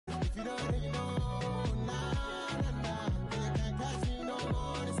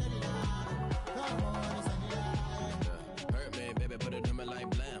Hurt me, baby, put it on me like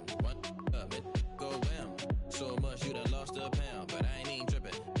blam. One up, it go wham. So much you done lost a pound, but I ain't even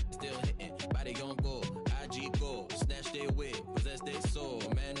tripping. Still hitting, body gon' go. IG go, snatch their wig, possess their soul.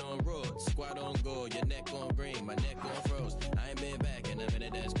 Man on road, squad on go. Your neck on green, my neck on froze. I ain't been back in a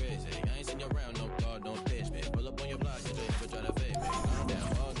minute, that's crazy. I ain't seen you around, no call, don't pitch me. Pull up on your block, you ever try to fade me. Calm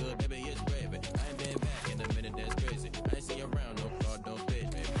down, all good, baby, it's gravy. I ain't been back in a minute, that's crazy. I ain't seen you around, no call, don't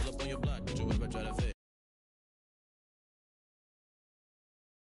pitch me. Pull up on your block, you ever try to fade.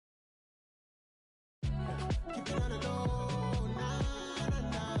 Keep it on the low, nah,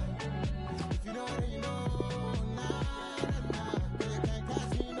 nah, nah. If you know it, you know, nah, nah, nah. You can't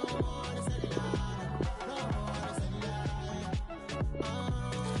catch me no more, they say lie. No more, they say lie.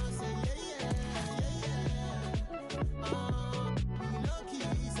 Say yeah, yeah, yeah, yeah. You low key,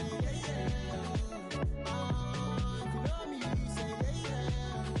 say yeah, yeah. If you know me, say yeah,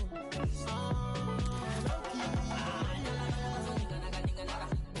 yeah. Low key,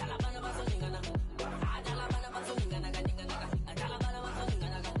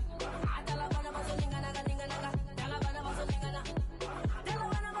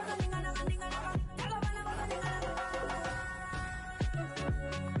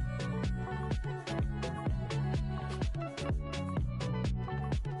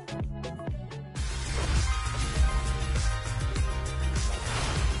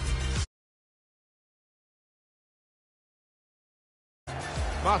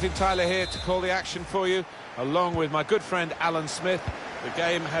 Martin Tyler here to call the action for you, along with my good friend Alan Smith. The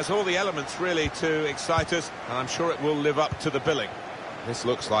game has all the elements really to excite us, and I'm sure it will live up to the billing. This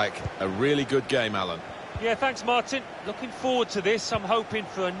looks like a really good game, Alan. Yeah, thanks, Martin. Looking forward to this. I'm hoping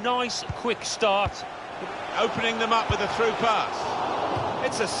for a nice, quick start. Opening them up with a through pass.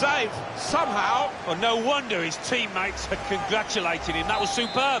 It's a save, somehow. Well, no wonder his teammates had congratulated him. That was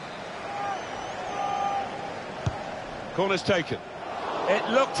superb. Corner's taken. It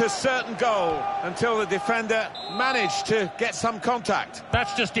looked a certain goal until the defender managed to get some contact.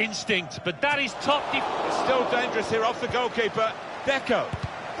 That's just instinct, but that is top. It's still dangerous here off the goalkeeper. Deco,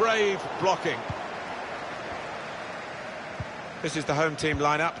 brave blocking. This is the home team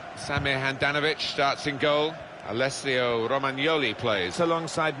lineup. Samir Handanovic starts in goal. Alessio Romagnoli plays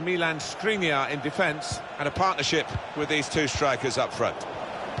alongside Milan Skriniar in defence, and a partnership with these two strikers up front.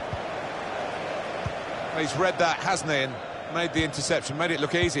 He's read that, hasn't he, and made the interception, made it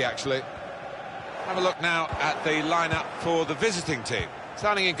look easy actually. Have a look now at the lineup for the visiting team.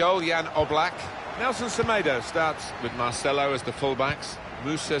 Starting in goal, Jan Oblak. Nelson Semedo starts with Marcelo as the fullbacks.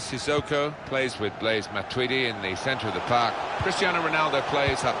 Musa Sissoko plays with Blaise Matuidi in the centre of the park. Cristiano Ronaldo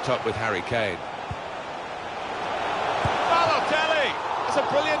plays up top with Harry Kane. Balotelli! It's a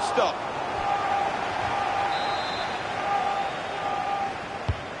brilliant stop.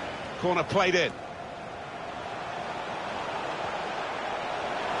 Corner played in.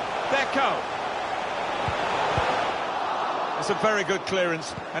 Deco. It's a very good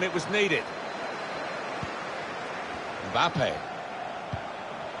clearance, and it was needed. Mbappe.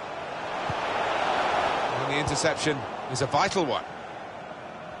 And the interception is a vital one.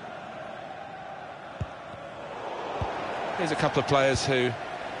 Here's a couple of players who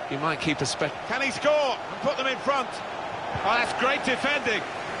you might keep a spec. Can he score and put them in front? Oh, that's great defending.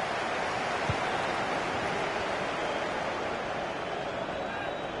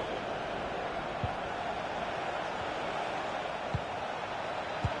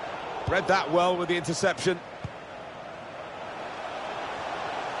 Read that well with the interception.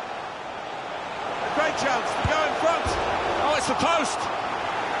 A great chance to go in front. Oh, it's the post.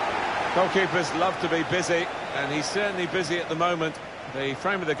 Goalkeepers love to be busy, and he's certainly busy at the moment. The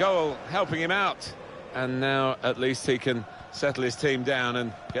frame of the goal helping him out. And now at least he can settle his team down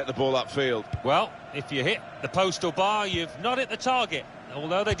and get the ball upfield. Well, if you hit the postal bar, you've not hit the target.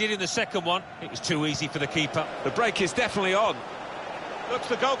 Although they did in the second one, it was too easy for the keeper. The break is definitely on. Looks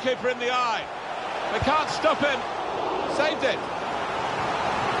the goalkeeper in the eye. They can't stop him. Saved it.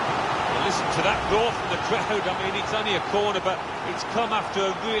 Listen to that roar from the crowd. I mean, it's only a corner, but it's come after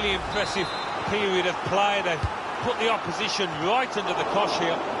a really impressive period of play. They put the opposition right under the cosh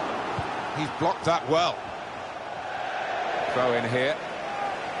here. He's blocked that well. Throw in here.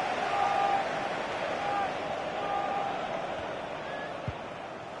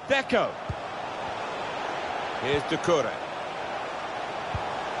 Deco. Here's Doucouré.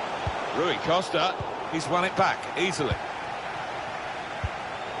 Rui Costa, he's won it back easily.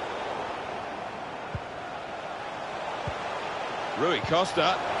 Rui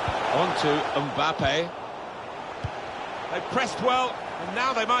Costa, on to Mbappe. They pressed well, And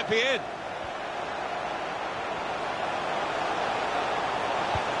now they might be in.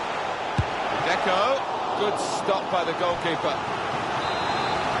 Deco. Good stop by the goalkeeper.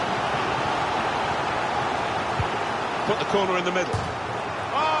 Put the corner in the middle.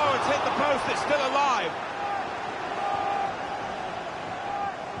 Oh, it's hit the post, it's still alive.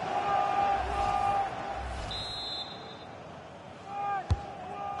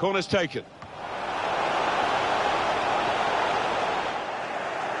 Corner's taken.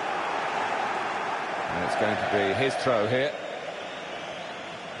 And it's going to be his throw here.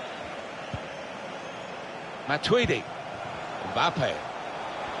 Matuidi. Mbappe.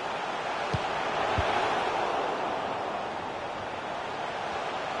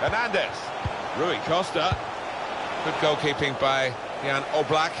 Hernandez. Rui Costa. Good goalkeeping by Jan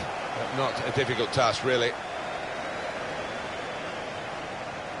Oblak, but not a difficult task, really.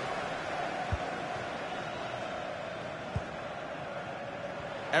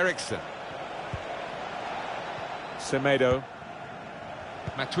 Eriksen. Semedo.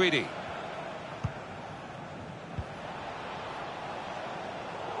 Matuidi.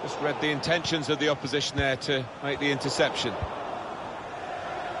 Just read the intentions of the opposition there to make the interception.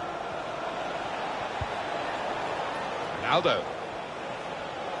 Ronaldo.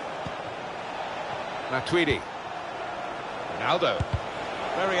 Matuidi. Ronaldo.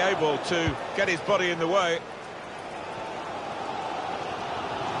 Very able to get his body in the way.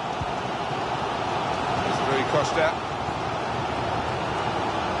 There's Rui Costa.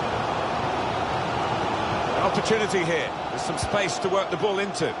 An opportunity here. There's some space to work the ball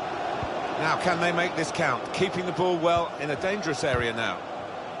into. Now, can they make this count? Keeping the ball well in a dangerous area now.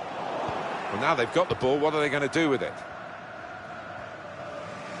 Well, now they've got the ball, what are they going to do with it?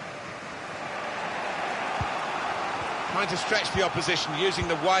 Trying to stretch the opposition, using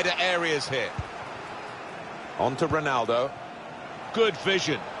the wider areas here. On to Ronaldo. Good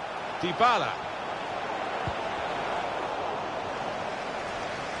vision. Dybala.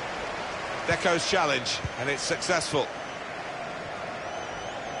 Deco's challenge, and it's successful.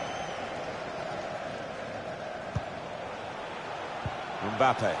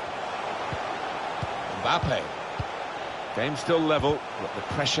 Mbappe. Mbappe. Game still level, but the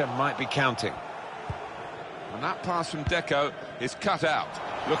pressure might be counting. And that pass from Deco is cut out.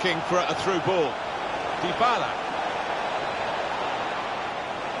 Looking for a through ball. Dybala.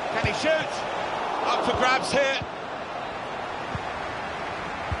 Can he shoot? Up for grabs here.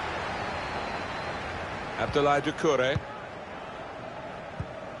 Abdoulaye Doucouré.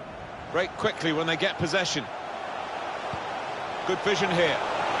 Break quickly when they get possession. Good vision here.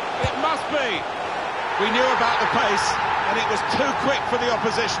 It must be. We knew about the pace, and it was too quick for the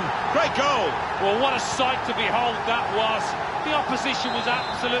opposition. Great goal. Well, what a sight to behold that was. The opposition was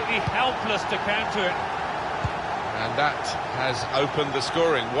absolutely helpless to counter it. And that has opened the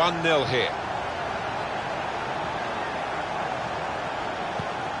scoring. 1-0 here.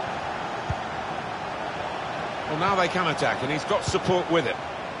 Well, now they can attack, and he's got support with it.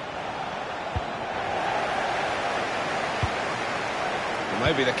 Well,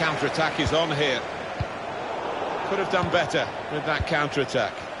 maybe the counter-attack is on here. Could have done better with that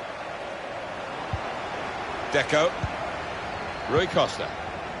counter-attack. Deco. Rui Costa.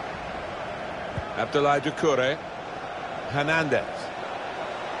 Abdoulaye Doucouré. Hernandez.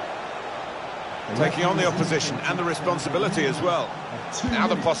 Taking on the opposition and the responsibility as well. Now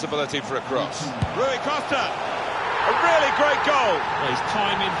the possibility for a cross. Rui Costa. A really great goal. Well, his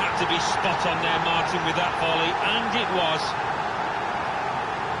timing had to be spot on there, Martin, with that volley, and it was.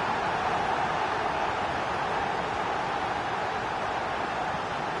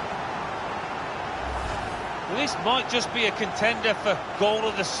 Well, this might just be a contender for goal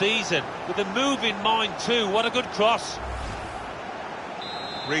of the season, with a move in mind too. What a good cross.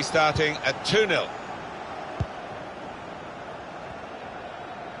 Restarting at 2-0.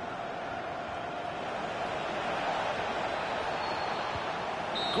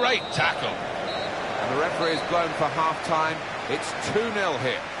 Great tackle. And the referee is blown for half-time. It's 2-0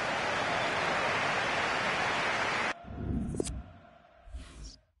 here.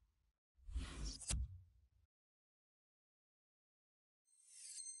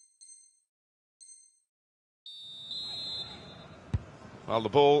 Well, the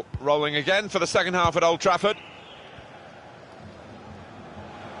ball rolling again for the second half at Old Trafford.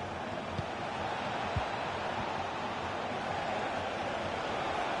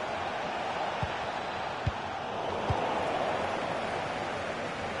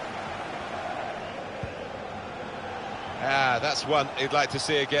 That's one he'd like to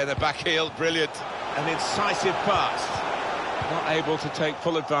see again, a back heel, brilliant. An incisive pass. Not able to take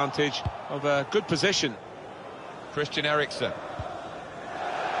full advantage of a good position. Christian Eriksen.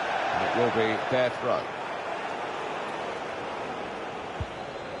 It will be their throw.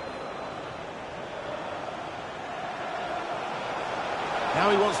 Now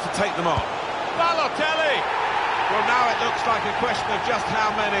he wants to take them on. Balotelli! Well, now it looks like a question of just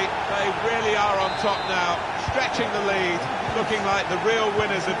how many. They really are on top now, stretching the lead, looking like the real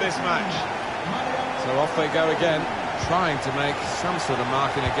winners of this match. So off they go again, trying to make some sort of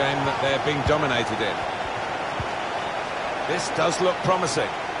mark in a game that they're being dominated in. This does look promising.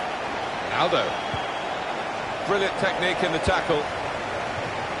 Ronaldo. Brilliant technique in the tackle.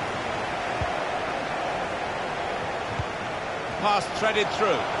 Pass threaded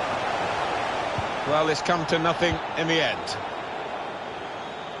through. Well, it's come to nothing in the end.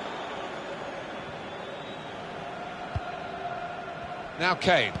 Now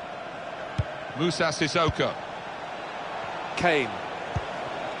Kane. Moussa Sissoko. Kane.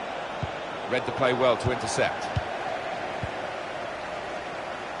 Read the play well to intercept.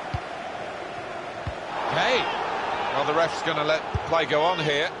 Kane. Well, the ref's going to let play go on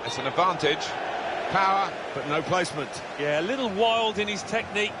here. It's an advantage. Power, but no placement. Yeah, a little wild in his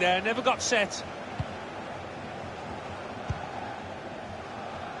technique there, never got set.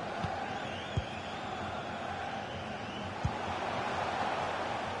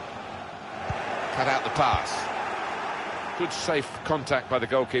 Cut out the pass. Good safe contact by the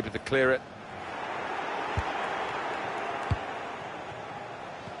goalkeeper to clear it.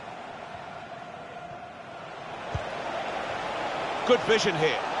 Good vision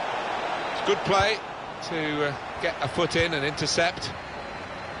here. It's good play to get a foot in and intercept.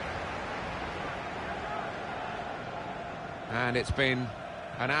 And it's been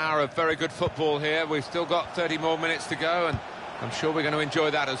an hour of very good football here. We've still got 30 more minutes to go, and I'm sure we're going to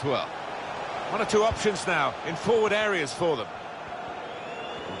enjoy that as well. One or two options now in forward areas for them.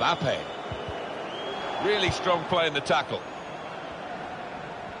 Mbappe. Really strong play in the tackle.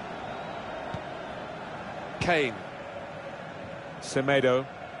 Kane. Semedo.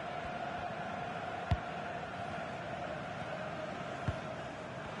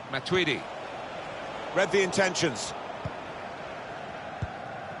 Matuidi. Read the intentions.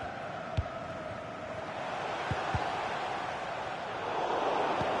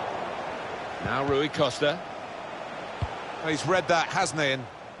 Now Rui Costa. Well, he's read that, hasn't he, and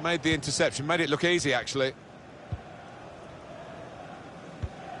made the interception. Made it look easy, actually.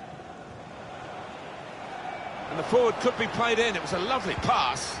 And the forward could be played in. It was a lovely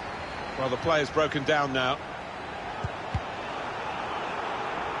pass. Well, the player's broken down now.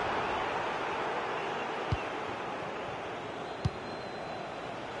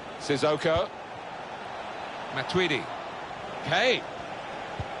 Sissoko. Matuidi. Kane.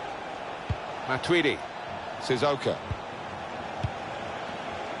 Matuidi. Sissoko.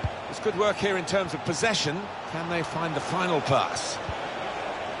 It's good work here in terms of possession. Can they find the final pass?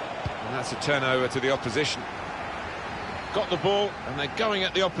 And that's a turnover to the opposition. Got the ball, and they're going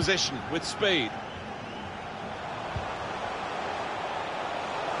at the opposition with speed.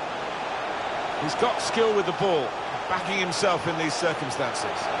 He's got skill with the ball, backing himself in these circumstances.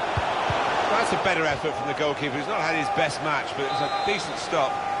 That's a better effort from the goalkeeper. He's not had his best match, but it was a decent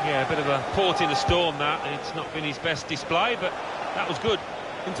stop. Yeah, a bit of a port in a storm, that. It's not been his best display, but that was good.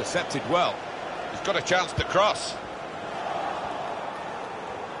 Intercepted well. He's got a chance to cross.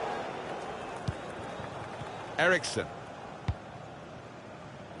 Eriksson.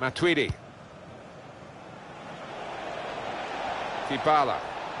 Matuidi. Dybala.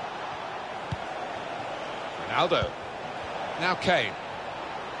 Ronaldo. Now Kane.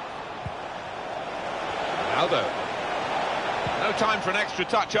 Ronaldo. No time for an extra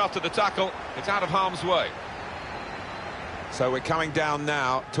touch after the tackle. It's out of harm's way. So we're coming down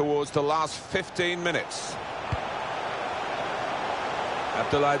now towards the last 15 minutes.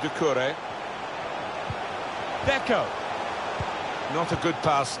 Abdoulaye Doucouré. Deco. Not a good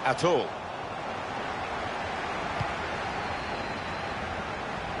pass at all.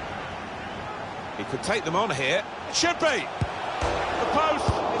 He could take them on here. It should be. The post.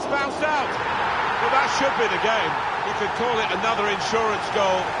 It's bounced out. Well, that should be the game. You could call it another insurance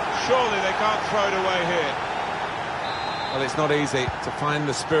goal. Surely they can't throw it away here. Well, it's not easy to find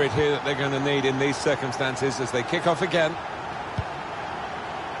the spirit here that they're going to need in these circumstances as they kick off again.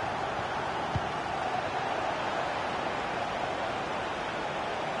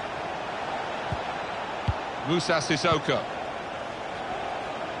 Moussa Sissoko.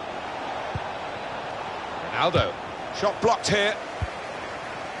 Ronaldo. Shot blocked here.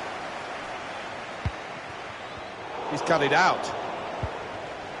 He's cut it out.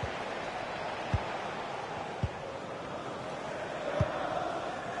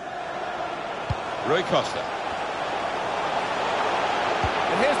 Rui Costa.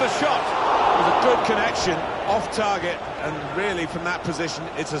 And here's the shot. It was a good connection, off target, and really from that position,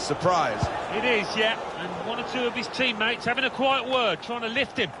 it's a surprise. It is, yeah, and one or two of his teammates having a quiet word, trying to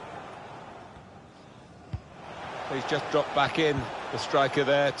lift him. He's just dropped back in, the striker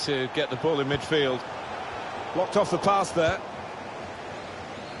there, to get the ball in midfield. Blocked off the pass there.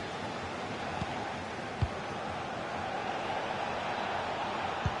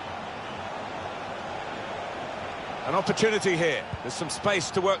 An opportunity here. There's some space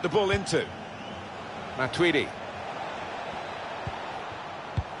to work the ball into. Matuidi.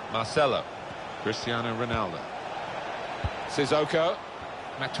 Marcelo. Cristiano Ronaldo. Sissoko.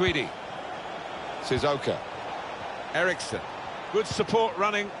 Matuidi. Sissoko. Eriksen. Good support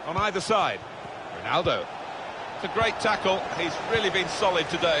running on either side. Ronaldo. It's a great tackle. He's really been solid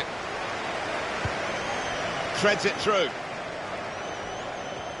today. Threads it through.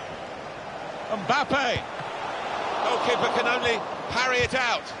 Mbappe. Goalkeeper can only parry it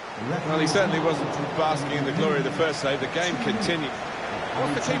out. Well, he certainly wasn't basking in the glory of the first save. The game continued.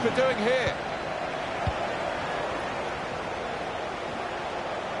 What's the keeper doing here?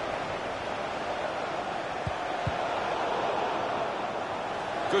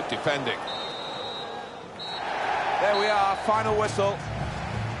 Good defending. There we are, final whistle.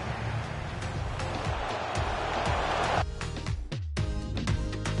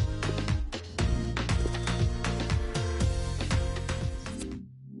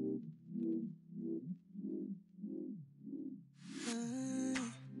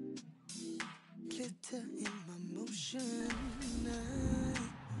 Glitter in my motion.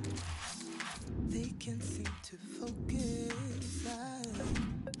 They can't seem to focus.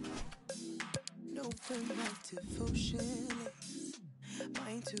 Know where my devotion is. My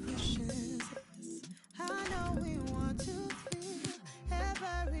intuition says I know we want to feel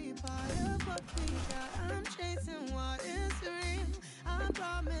every part of what we got. I'm chasing what is real. I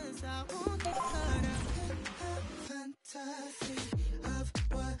promise I won't get caught up in a fantasy of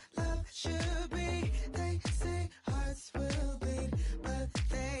what love should be. They say hearts will beat, but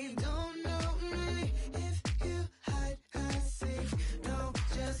they don't know me. If you hide, I see. No,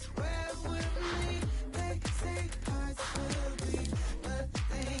 just wear with me. They say hearts will beat, but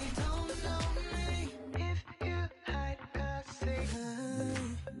they don't know me. If you hide, I see.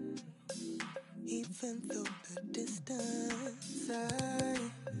 Even though the distance,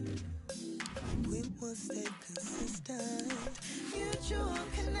 we will stay consistent. Mutual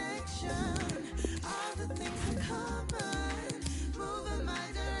connection, all the things in common, move in my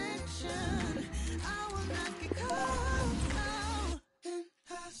direction. I will not get caught out in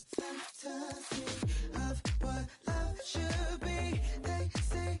a fantasy of what love should be. They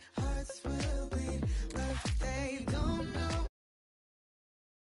say hearts will beat, but they don't know.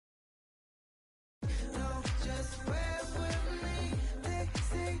 No, just wear with me. They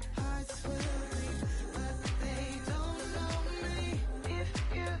say hearts will beat, but they don't know me. If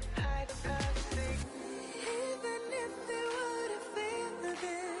you hide, I see. Even if they wouldn't feel it,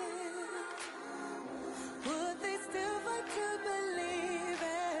 would they still fight to believe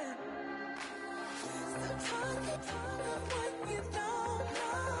it? So talk of what you don't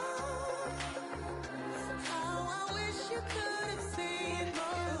know. How I wish you could have seen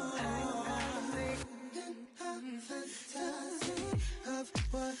more. Fantasy of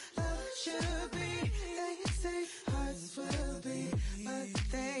what love should be. They say hearts will beat, but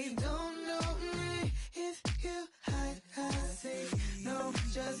they don't know me. If you hide, I see. No,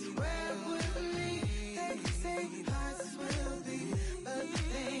 just wear with me. They say hearts will beat, but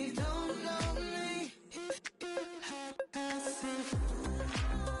they don't know me. If you hide,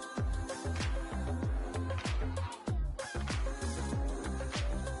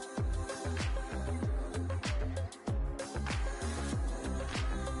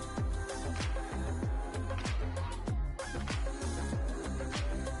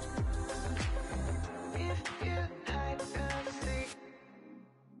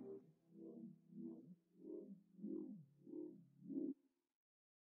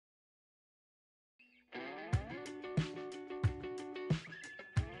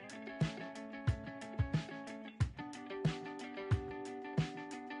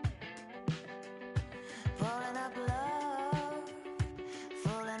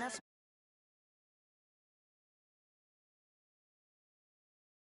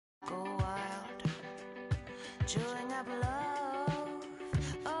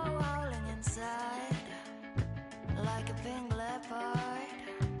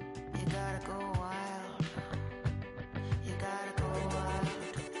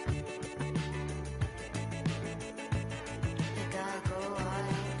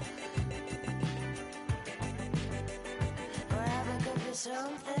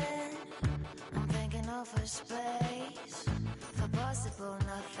 offer space for possible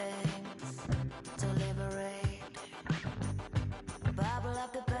nothings to liberate. Bubble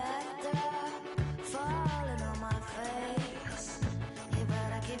up the better, falling on my face. You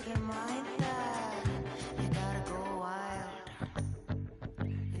better keep in mind that you gotta go wild.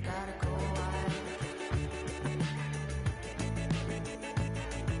 You gotta go wild.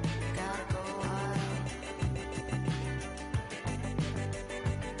 You gotta go wild.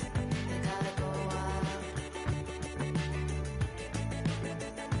 You gotta go wild.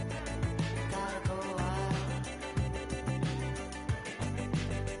 You gotta go wild.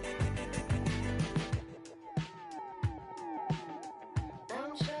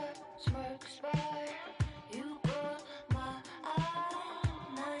 Don't shut smirks by. You caught my eye.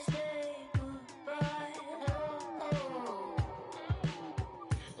 Nice day, goodbye. Oh.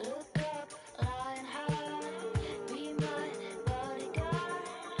 Look up, line high. Be my bodyguard.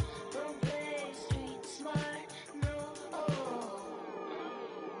 Don't play street smart. No.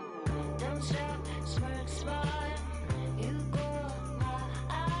 Don't shut smirks by. You caught my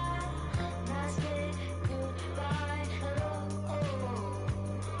eye. Nice day, goodbye. Hello.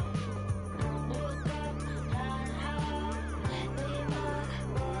 Look up, line high. Be my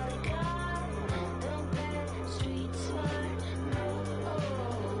bodyguard. Don't play street smart. No.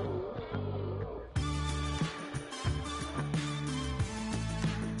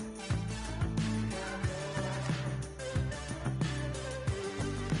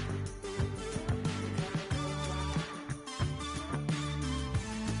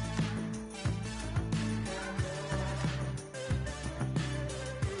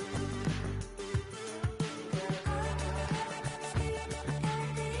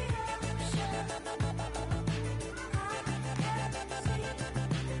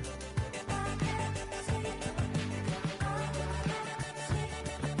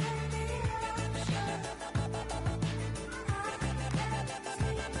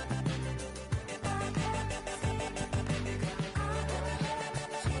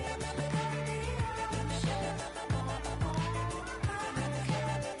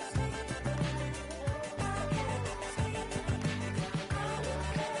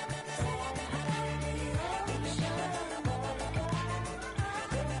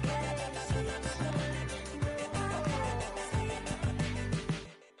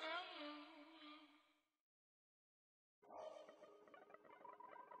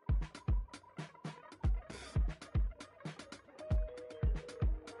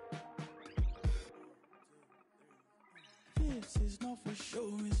 This is not for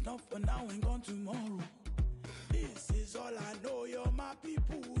show, it's not for now and gone tomorrow. This is all I know, you're my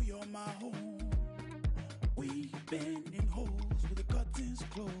people, you're my home. We've been in holes with the curtains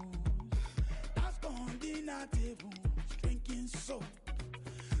closed. That's gone dinner tables, drinking soap.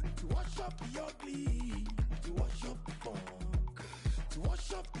 To wash up the ugly, to wash up the fog, to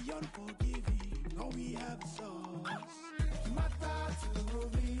wash up the unforgiving, all we have is us. Matter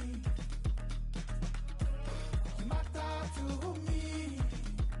to me, matter to me.